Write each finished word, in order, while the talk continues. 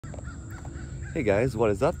Hey guys, what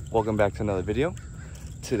is up? Welcome back to another video.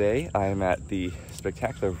 Today I am at the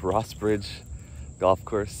spectacular Ross Bridge golf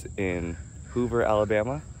course in Hoover,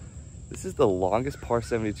 Alabama. This is the longest par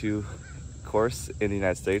 72 course in the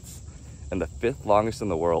United States and the 5th longest in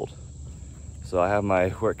the world. So I have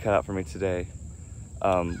my work cut out for me today.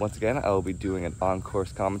 Once again, I will be doing an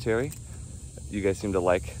on-course commentary. You guys seem to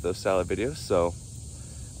like those style of videos, so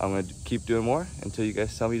I'm going to keep doing more until you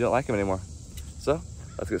guys tell me you don't like them anymore. So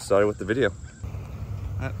let's get started with the video.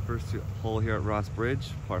 At first hole here at Ross Bridge,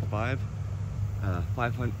 par 5,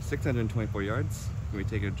 624 yards. We're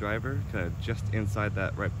taking a driver kind of just inside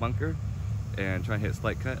that right bunker and try and hit a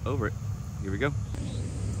slight cut over it. Here we go.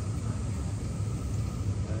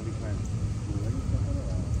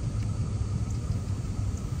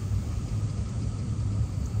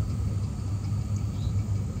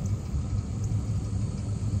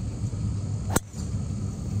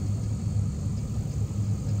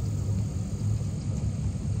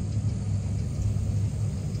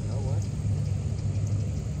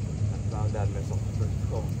 That missile. Pretty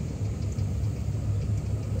cool.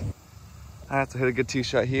 I have to hit a good tee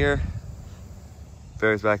shot here.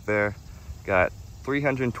 Bear's back there. Got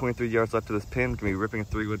 323 yards left to this pin. Gonna be ripping a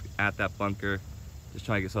 3-wood at that bunker. Just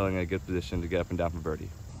trying to get something in a good position to get up and down for birdie.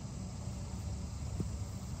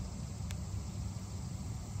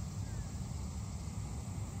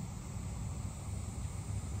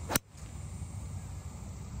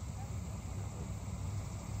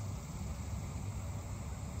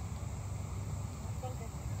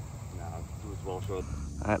 Well short.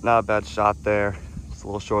 Not a bad shot there. Just a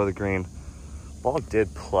little short of the green. Ball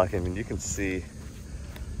did pluck. I mean, you can see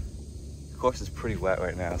the course is pretty wet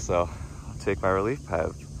right now, so I'll take my relief. I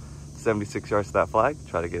have 76 yards to that flag.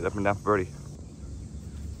 Try to get up and down for birdie.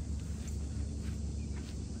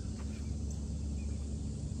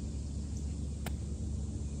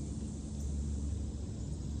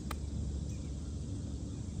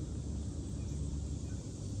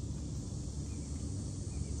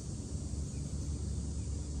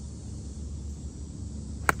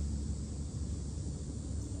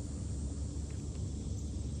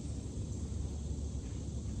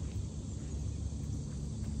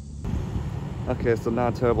 Okay, so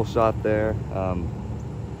not a terrible shot there.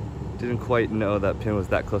 Didn't quite know that pin was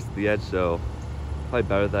that close to the edge, so probably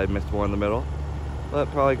better that I missed more in the middle. But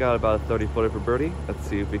probably got about a 30-footer for birdie. Let's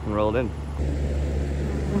see if we can roll it in.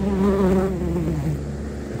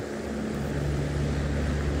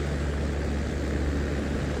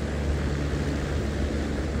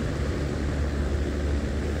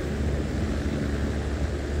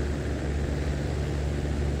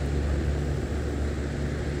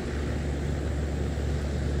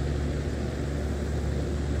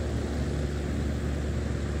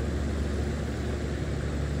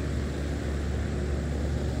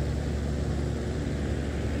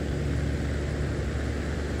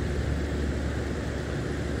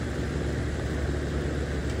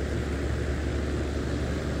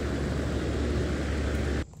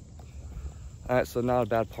 All right, so not a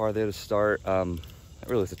bad par there to start.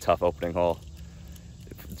 Really, it's a tough opening hole,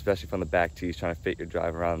 especially from the back tees, trying to fit your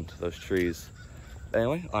drive around those trees.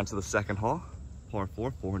 Anyway, on to the second hole, par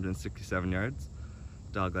 4, 467 yards.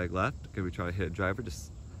 Dogleg left, gonna be trying to hit a driver,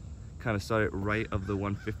 just kind of start it right of the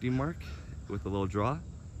 150 mark with a little draw.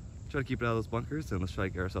 Try to keep it out of those bunkers, and let's try to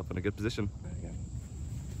get ourselves in a good position.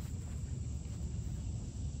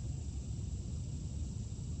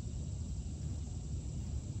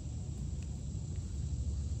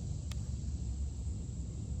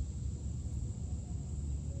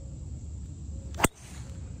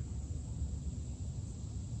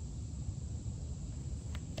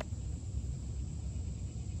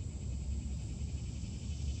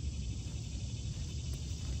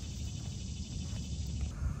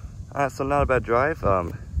 So not a bad drive.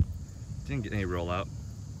 Didn't get any rollout,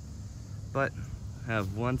 but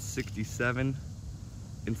have 167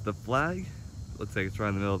 into the flag. Looks like it's right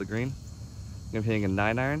in the middle of the green. I'm hitting a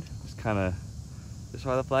 9-iron, just kind of just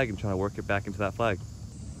try the flag and trying to work it back into that flag.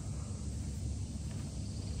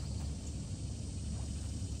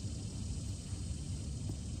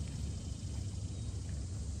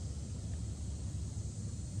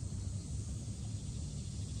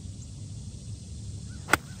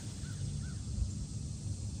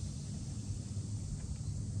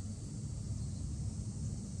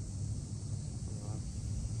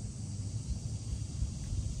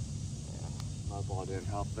 My ball didn't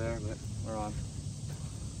help there, but we're on.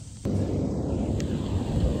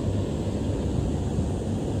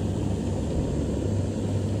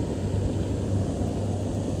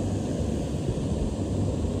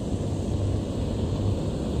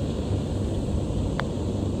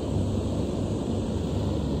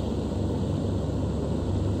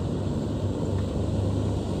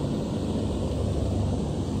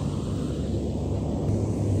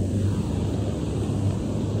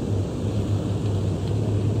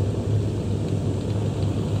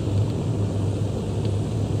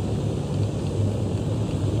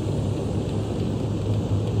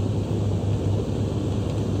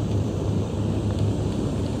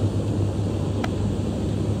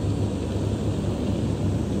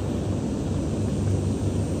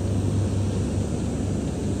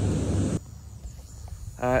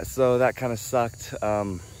 So that kind of sucked.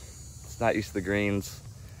 It's not used to the greens.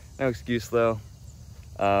 No excuse though.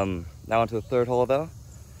 Now onto the third hole though.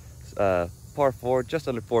 Par 4, just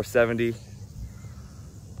under 470.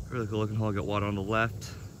 Really cool looking hole. Got water on the left.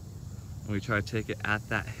 And we try to take it at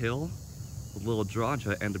that hill. A little draw and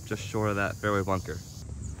try to end up just short of that fairway bunker.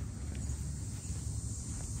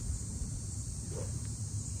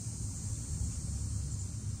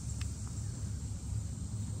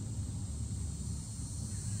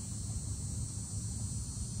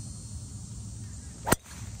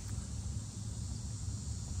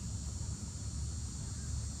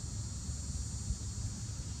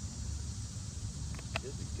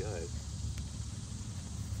 This is good.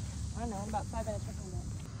 I don't know, I'm about 5 minutes from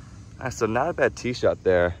that. So not a bad tee shot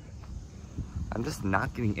there. I'm just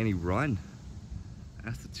not getting any run.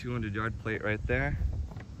 That's the 200-yard plate right there.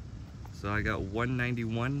 So I got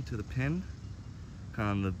 191 to the pin. Kind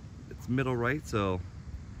of on the, it's middle right, so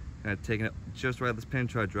kind of taking it just right at this pin,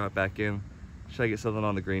 try to draw it back in. Try to get something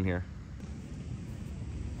on the green here.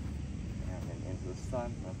 And into the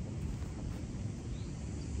sun.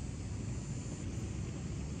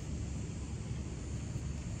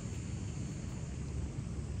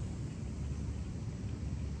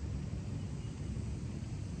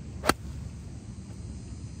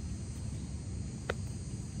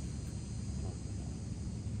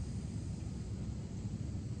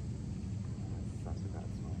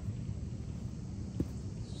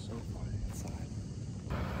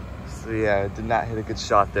 So yeah, I did not hit a good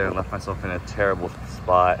shot there and left myself in a terrible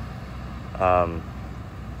spot. I'm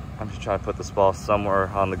just trying to put this ball somewhere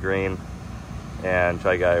on the green and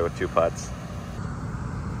try to get it with 2 putts.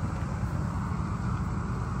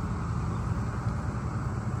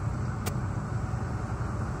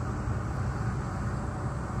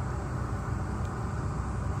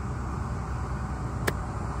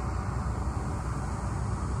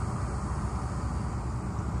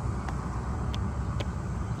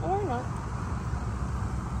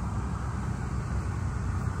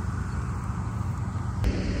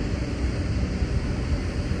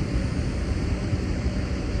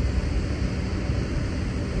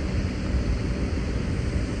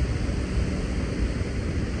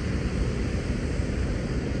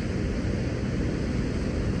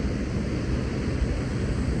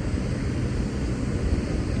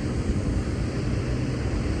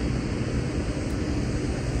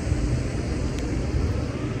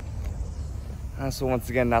 So once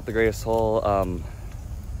again, not the greatest hole.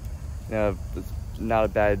 You know, it's not a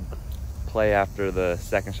bad play after the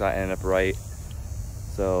second shot ended up right.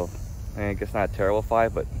 So I guess not a terrible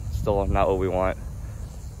 5, but still not what we want.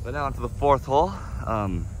 But now onto the 4th hole.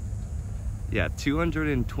 Yeah,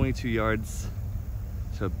 222 yards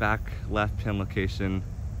to back left pin location.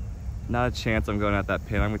 Not a chance I'm going at that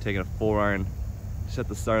pin. I'm gonna take a 4-iron, just at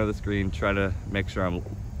the start of this green, try to make sure I'm,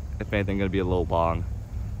 if anything, gonna be a little long.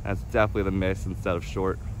 That's definitely the miss instead of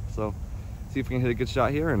short. So see if we can hit a good shot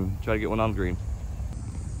here and try to get one on the green.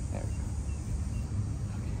 There we go.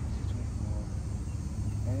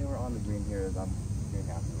 Okay, anywhere on the green here is I'm getting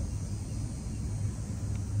happy with.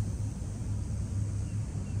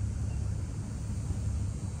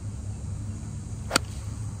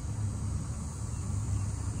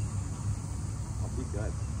 Oh, be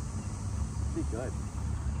good. Be good.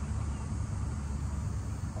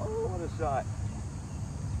 Oh, what a shot.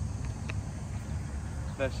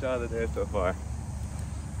 Best shot of the day so far.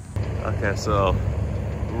 Okay, so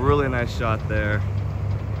really nice shot there.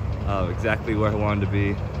 Exactly where I wanted to be.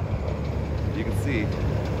 You can see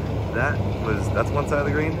that's one side of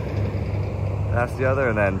the green, that's the other,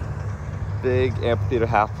 and then big amphitheater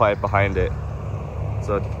half pipe behind it.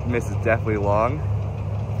 So miss is definitely long,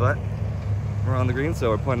 but we're on the green, so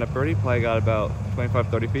we're putting up birdie. Probably got about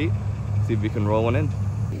 25-30 feet. See if we can roll one in.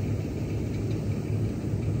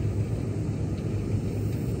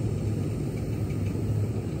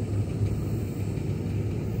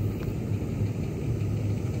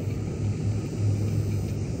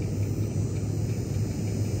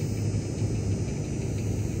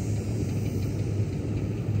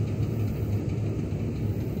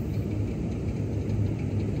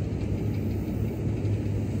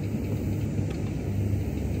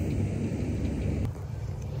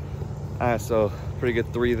 Alright, so pretty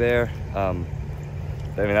good 3 there. I mean,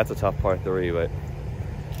 that's a tough par 3, but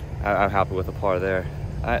I'm happy with the par there.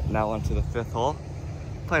 Alright, now on to the 5th hole.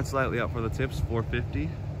 Playing slightly out for the tips, 450.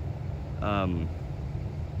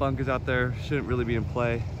 Bunkers out there, shouldn't really be in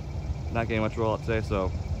play. Not getting much roll out today,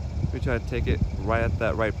 so we try to take it right at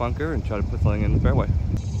that right bunker and try to put something in the fairway.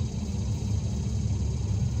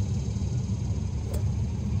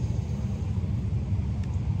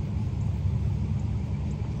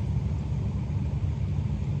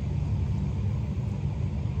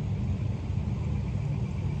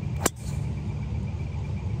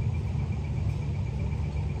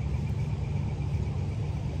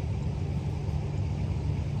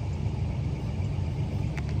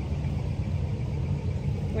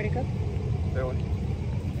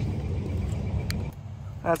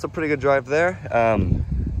 That's a pretty good drive there. I don't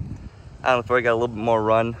know if I got a little bit more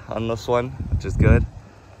run on this one, which is good.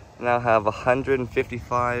 Now have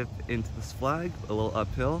 155 into this flag, a little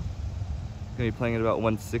uphill. Gonna be playing at about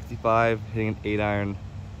 165, hitting an 8-iron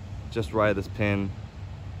just right of this pin.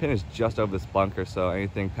 Pin is just over this bunker, so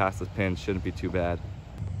anything past this pin shouldn't be too bad.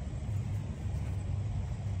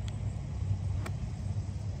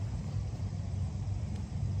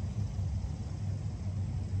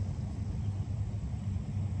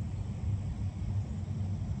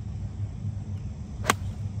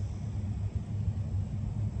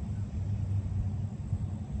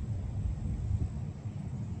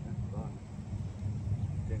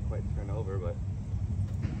 Didn't quite turn over, but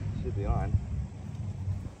should be on.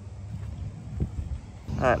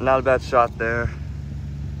 Not a bad shot there.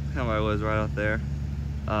 Kind of where I was right out there.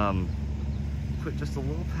 Put just a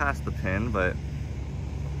little past the pin, but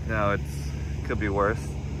you know, it could be worse.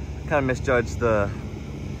 Kind of misjudged the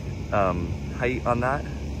height on that,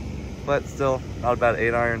 but still not a bad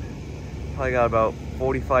 8-iron. Probably got about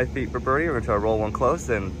 45 feet for birdie. We're gonna try to roll one close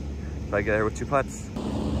and try to get here with 2 putts.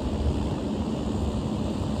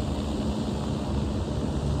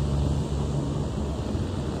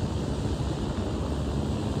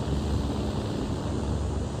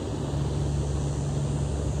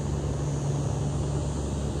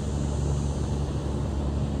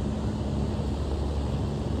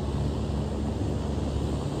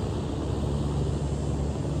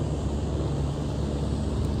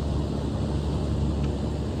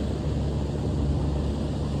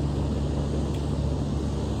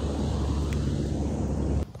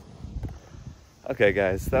 Okay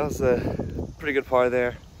guys, that was a pretty good par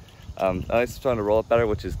there. I was trying to roll it better,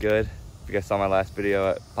 which is good. If you guys saw my last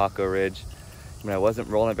video at Paco Ridge, I mean, I wasn't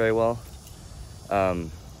rolling it very well.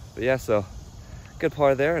 But yeah, so good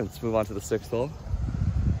par there. And let's move on to the 6th hole.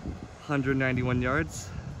 191 yards,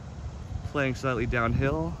 playing slightly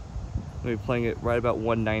downhill. I'm gonna be playing it right about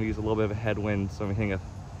 190s, a little bit of a headwind, so I'm hitting a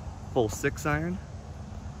full 6-iron.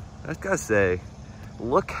 I just gotta say,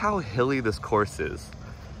 look how hilly this course is.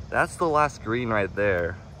 That's the last green right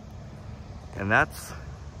there. And that's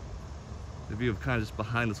the view of kind of just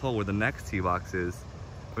behind this hole where the next tee box is.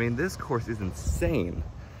 I mean, this course is insane.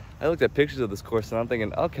 I looked at pictures of this course and I'm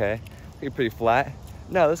thinking, okay, it's pretty flat.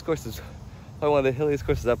 No, this course is probably one of the hilliest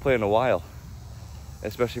courses I've played in a while.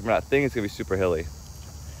 Especially if we're not thinking it's gonna be super hilly.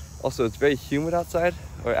 Also, it's very humid outside,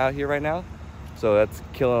 or out here right now. So that's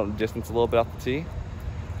killing the distance a little bit off the tee.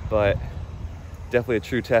 But definitely a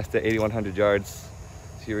true test at 8,100 yards.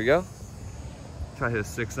 So here we go. Try to hit a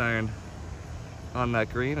 6-iron on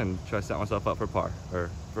that green and try to set myself up for par,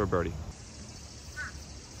 or for a birdie.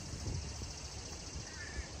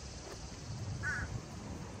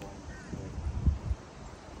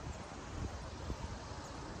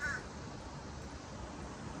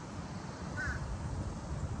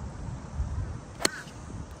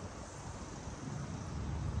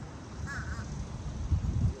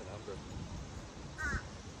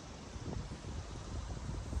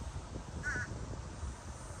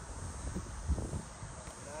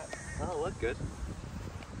 Oh, look good.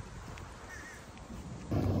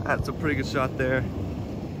 That's a pretty good shot there.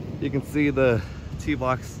 You can see the tee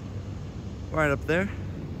box right up there.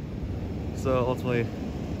 So ultimately,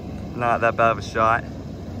 not that bad of a shot.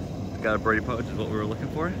 Got a birdie putt, which is what we were looking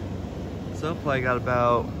for. So probably got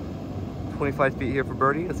about 25 feet here for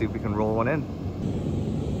birdie. Let's see if we can roll one in.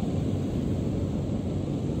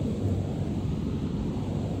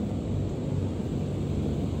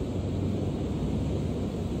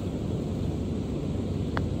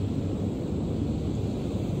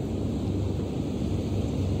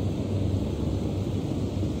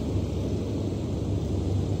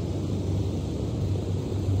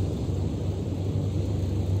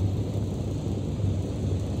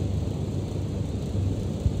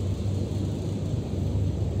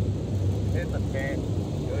 Hit the pin,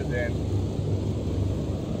 goes in.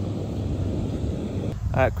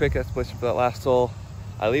 Alright, quick explanation for that last hole.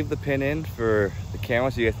 I leave the pin in for the camera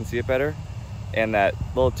so you guys can see it better. And that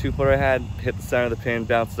little 2-footer I had hit the center of the pin,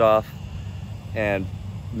 bounced off, and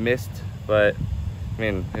missed. But I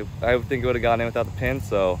mean, I would think it would have gone in without the pin,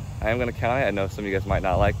 so I am going to count it. I know some of you guys might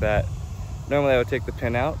not like that. Normally I would take the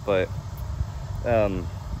pin out, but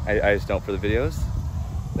I just don't for the videos.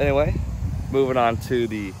 Anyway, moving on to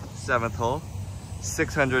the 7th hole.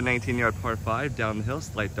 618-yard par 5 down the hill,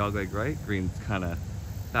 slight dogleg right. Green's kind of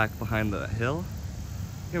back behind the hill.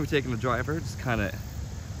 Here we're taking the driver, just kind of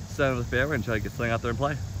center the fairway and try to get something out there and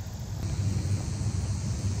play.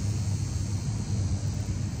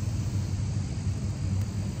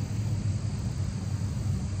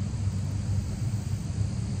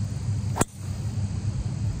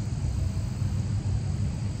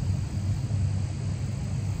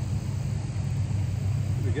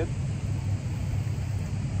 We good?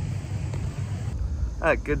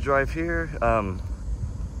 Alright, good drive here.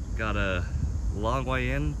 Got a long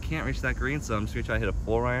way in, can't reach that green, so I'm just gonna try to hit a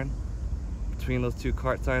 4-iron between those two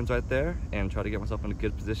cart signs right there and try to get myself in a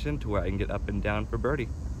good position to where I can get up and down for birdie.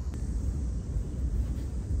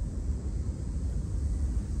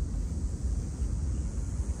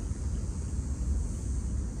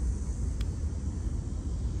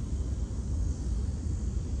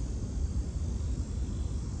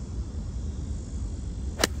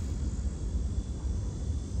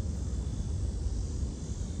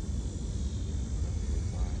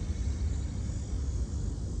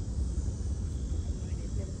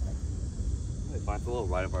 It's a little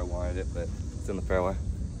right of where I wanted it, but it's in the fairway.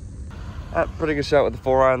 Pretty good shot with the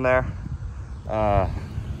 4-iron there.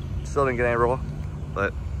 Still didn't get any roll,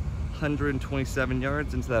 but 127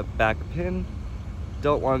 yards into that back pin.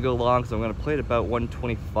 Don't want to go long, so I'm going to play it about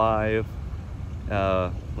 125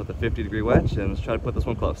 with a 50-degree wedge, and let's try to put this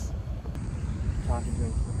one close.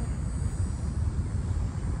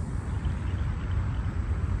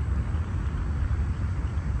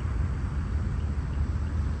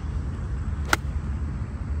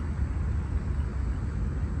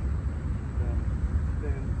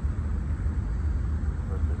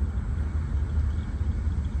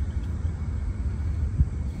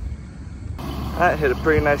 That hit a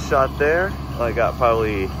pretty nice shot there. I got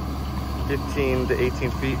probably 15 to 18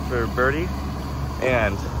 feet for birdie.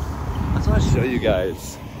 And I just want to show you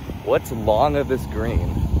guys what's long of this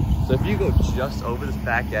green. So if you go just over this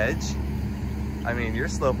back edge, I mean, you're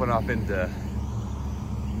sloping off into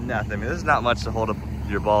nothing. I mean, there's not much to hold up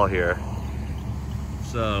your ball here.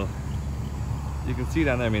 So you can see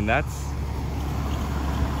down there, I mean, there's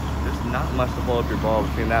not much to hold up your ball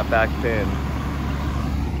between that back pin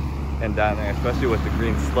and down there, especially with the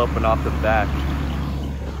green sloping off the back.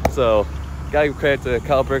 So gotta give credit to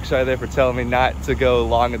Kyle Berkshire there for telling me not to go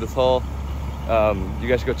long at this hole. You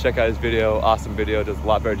guys should go check out his video. Awesome video, does a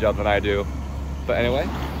lot better job than I do. But anyway,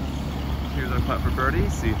 here's our putt for birdie,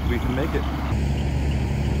 see if we can make it.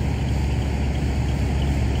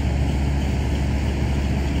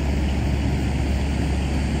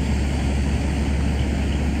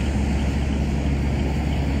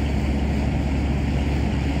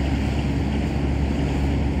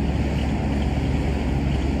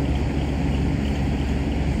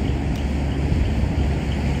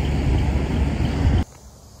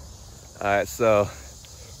 All right, so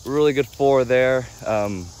really good 4 there.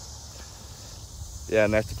 Yeah,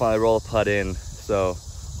 nice to finally roll a putt in. So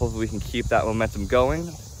hopefully we can keep that momentum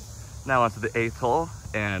going. Now onto the 8th hole,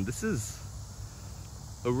 and this is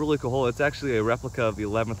a really cool hole. It's actually a replica of the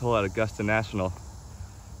 11th hole at Augusta National.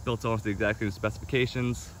 Built almost the exact same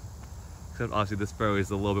specifications, except obviously this fairway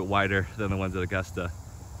is a little bit wider than the ones at Augusta,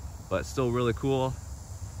 but still really cool.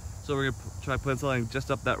 So we're gonna try putting something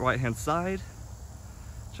just up that right-hand side.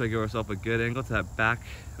 Try to give ourselves a good angle to that back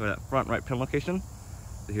or that front right pin location.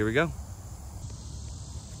 So here we go.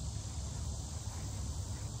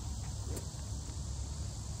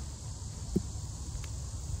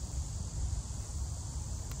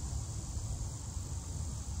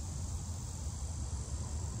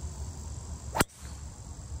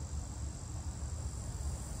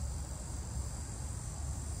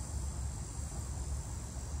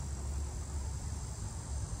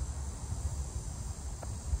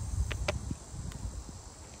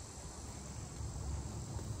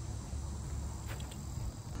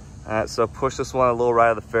 All right, so push this one a little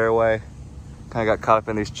right of the fairway. Kind of got caught up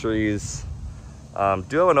in these trees. Do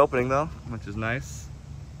have an opening though, which is nice.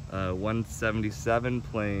 177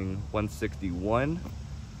 playing 161.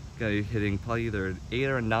 Gonna be hitting probably either an 8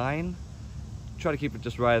 or a 9. Try to keep it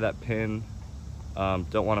just right of that pin.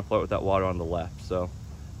 Don't want to float with that water on the left. So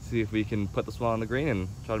see if we can put this one on the green and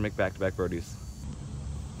try to make back-to-back birdies.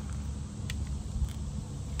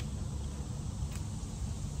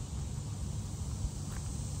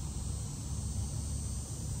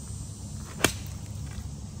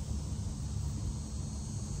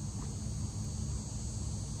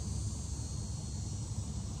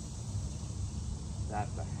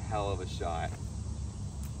 That's a hell of a shot.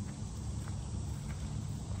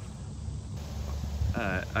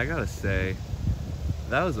 I gotta say,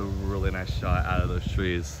 that was a really nice shot out of those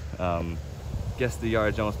trees. Guessed the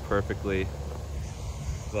yardage almost perfectly,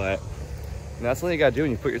 but that's something you gotta do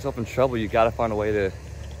when you put yourself in trouble. You gotta find a way to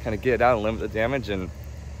kind of get it out and limit the damage, and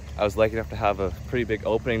I was lucky enough to have a pretty big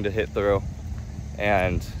opening to hit through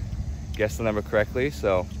and guess the number correctly.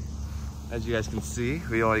 So as you guys can see,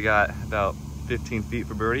 we only got about 15 feet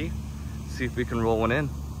for birdie. See if we can roll one in.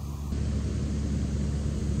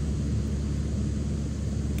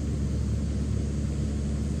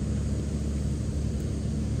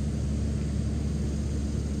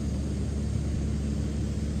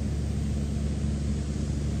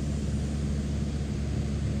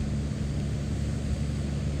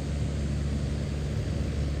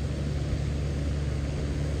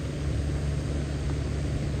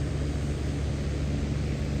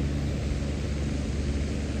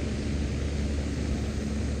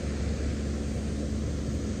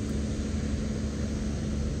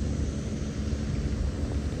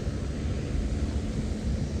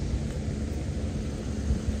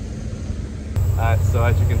 So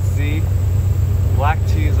as you can see, black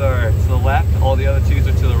tees are to the left, all the other tees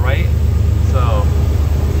are to the right. So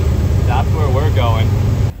that's where we're going.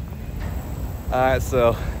 Alright,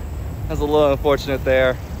 so that's a little unfortunate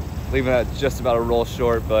there, leaving that just about a roll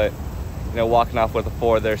short, but you know, walking off with a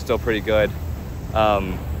 4 there, still pretty good. I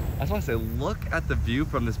just want to say, look at the view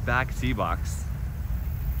from this back tee box.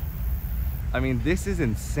 I mean, this is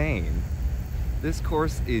insane. This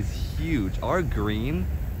course is huge. Our green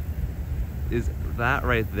is that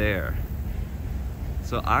right there.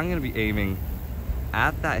 So I'm gonna be aiming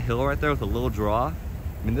at that hill right there with a little draw.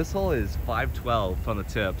 I mean, this hole is 512 from the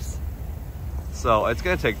tips. So it's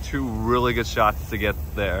gonna take 2 really good shots to get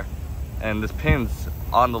there. And this pin's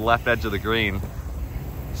on the left edge of the green.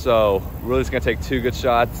 So really just gonna take 2 good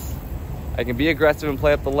shots. I can be aggressive and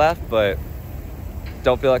play up the left, but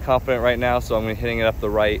don't feel that confident right now, so I'm gonna be hitting it up the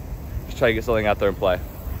right. Just try to get something out there and play.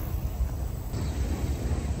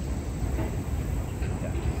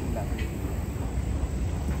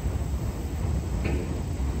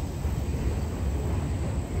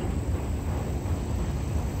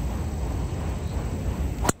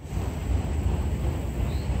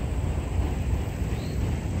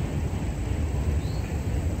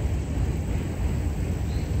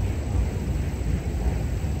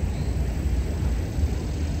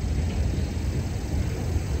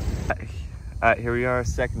 Alright, here we are,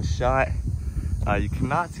 second shot. You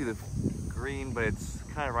cannot see the green, but it's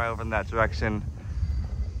kind of right over in that direction.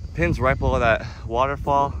 Pin's right below that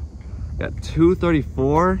waterfall. Got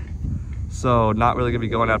 234, so not really gonna be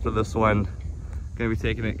going after this one. Gonna be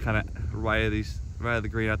taking it kind of right of the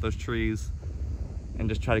green at those trees, and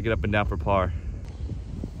just try to get up and down for par.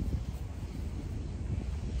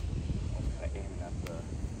 I'm kind of aiming at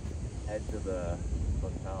the edge of the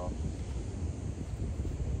hotel.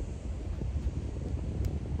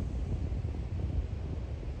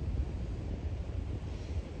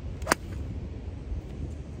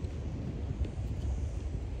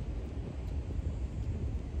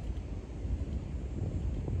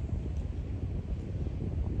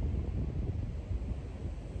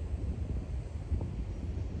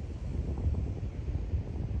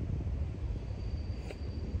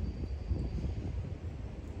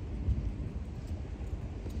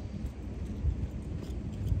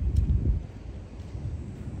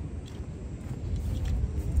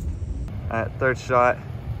 Third shot,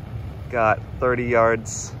 got 30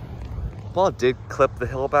 yards. Ball did clip the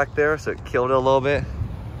hill back there, so it killed it a little bit,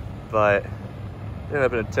 but it ended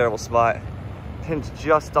up in a terrible spot. Pin's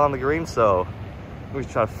just on the green, so we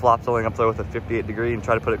try to flop something up there with a 58 degree and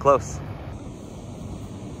try to put it close.